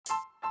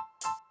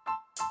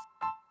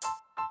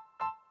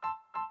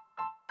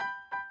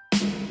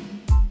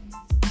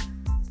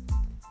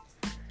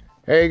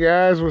Hey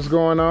guys, what's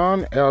going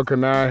on?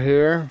 Elkanah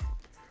here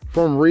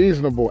from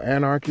Reasonable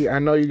Anarchy. I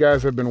know you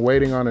guys have been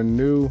waiting on a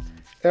new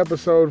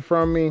episode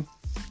from me.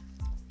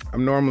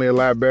 I'm normally a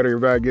lot better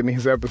about getting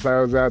these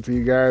episodes out to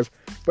you guys,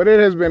 but it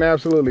has been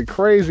absolutely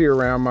crazy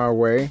around my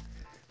way.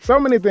 So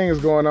many things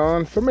going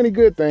on, so many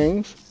good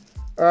things.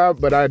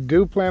 But I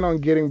do plan on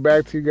getting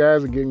back to you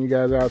guys and getting you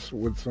guys out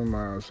with some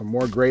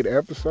more great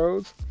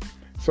episodes.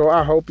 So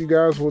I hope you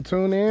guys will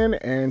tune in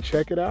and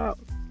check it out.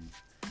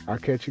 I'll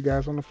catch you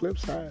guys on the flip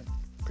side.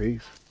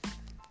 Peace.